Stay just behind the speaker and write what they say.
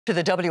To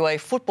the WA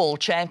football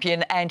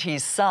champion and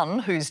his son,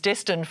 who's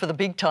destined for the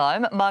big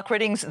time, Mark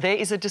Reddings, there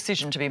is a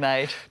decision to be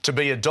made. To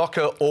be a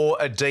Docker or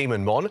a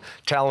Demon, Mon,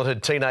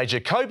 talented teenager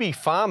Kobe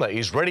Farmer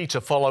is ready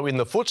to follow in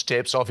the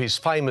footsteps of his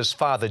famous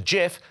father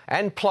Jeff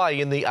and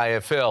play in the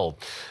AFL.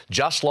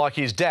 Just like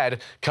his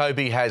dad,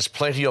 Kobe has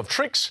plenty of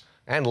tricks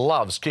and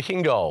loves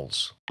kicking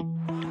goals.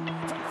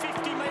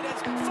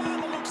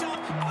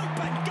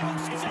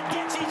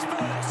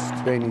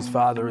 Being his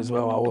father as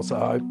well, I also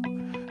hope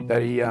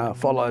that he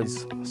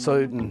follows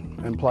suit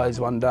and plays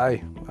one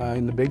day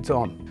in the big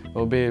time. It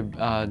would be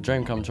a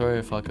dream come true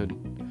if I could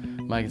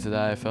make it to the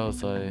AFL,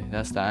 so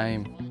that's the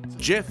aim.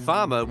 Jeff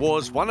Farmer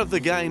was one of the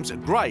game's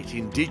great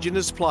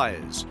Indigenous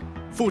players.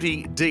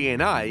 Footy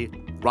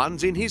DNA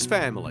runs in his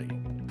family.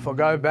 If I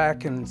go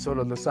back and sort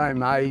of the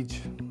same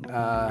age,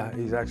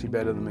 he's actually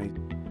better than me.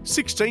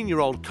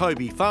 16-year-old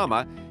Kobe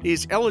Farmer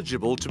is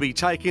eligible to be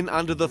taken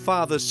under the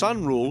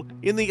father-son rule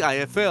in the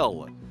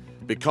AFL.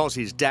 Because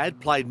his dad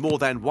played more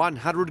than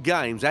 100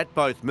 games at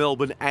both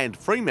Melbourne and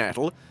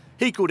Fremantle,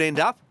 he could end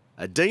up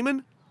a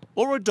Demon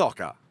or a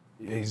Docker.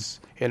 He's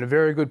in a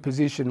very good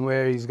position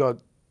where he's got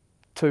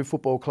two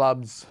football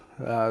clubs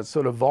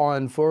sort of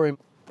vying for him.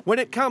 When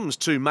it comes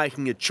to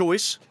making a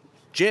choice,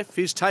 Jeff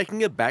is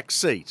taking a back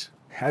seat.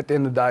 At the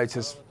end of the day, I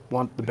just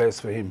want the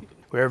best for him.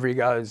 Wherever he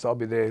goes, I'll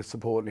be there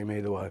supporting him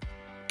either way.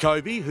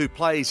 Kobe, who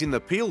plays in the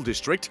Peel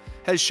district,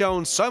 has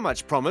shown so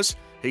much promise,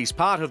 he's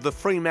part of the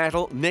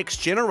Fremantle Next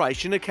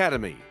Generation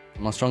Academy.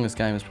 My strongest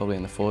game is probably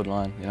in the forward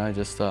line, you know,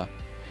 just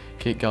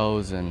kick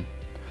goals and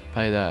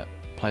play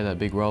that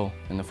big role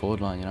in the forward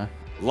line, you know.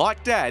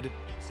 Like Dad,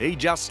 he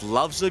just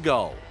loves a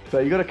goal. So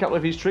you got a couple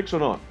of his tricks or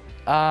not?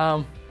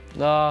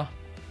 No.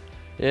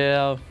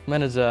 Yeah, I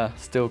managed to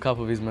steal a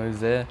couple of his moves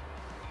there.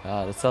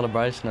 The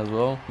celebration as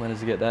well, managed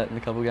to get that in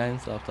a couple of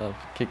games after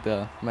I've kicked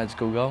a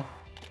magical goal.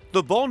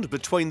 The bond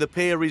between the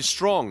pair is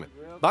strong,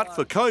 but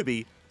for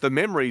Kobe, the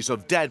memories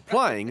of Dad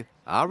playing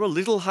are a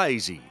little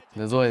hazy.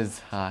 There's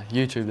always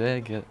YouTube there,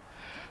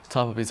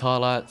 type up his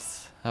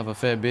highlights, have a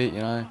fair bit,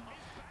 you know,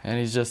 and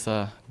he's just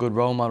a good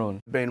role model.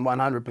 Been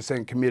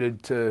 100%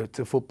 committed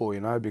to football, you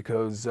know,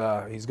 because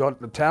he's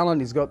got the talent,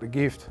 he's got the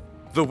gift.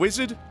 The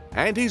Wizard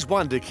and his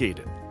Wonder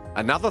Kid,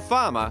 another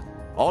farmer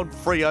on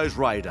Freo's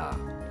radar.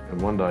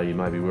 And one day you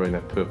may be wearing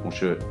that purple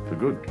shirt for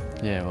good.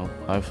 Yeah, well,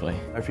 hopefully.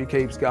 If he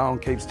keeps going,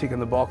 keeps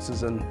ticking the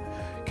boxes and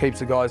keeps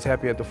the guys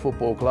happy at the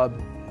football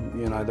club,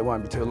 you know, there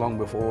won't be too long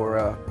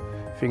before,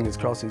 fingers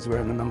crossed, he's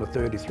wearing the number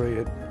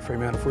 33 at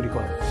Fremantle Footy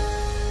Club.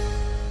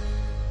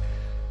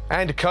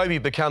 And Kobe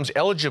becomes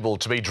eligible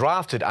to be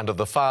drafted under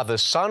the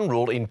father-son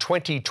rule in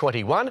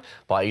 2021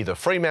 by either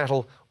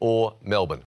Fremantle or Melbourne.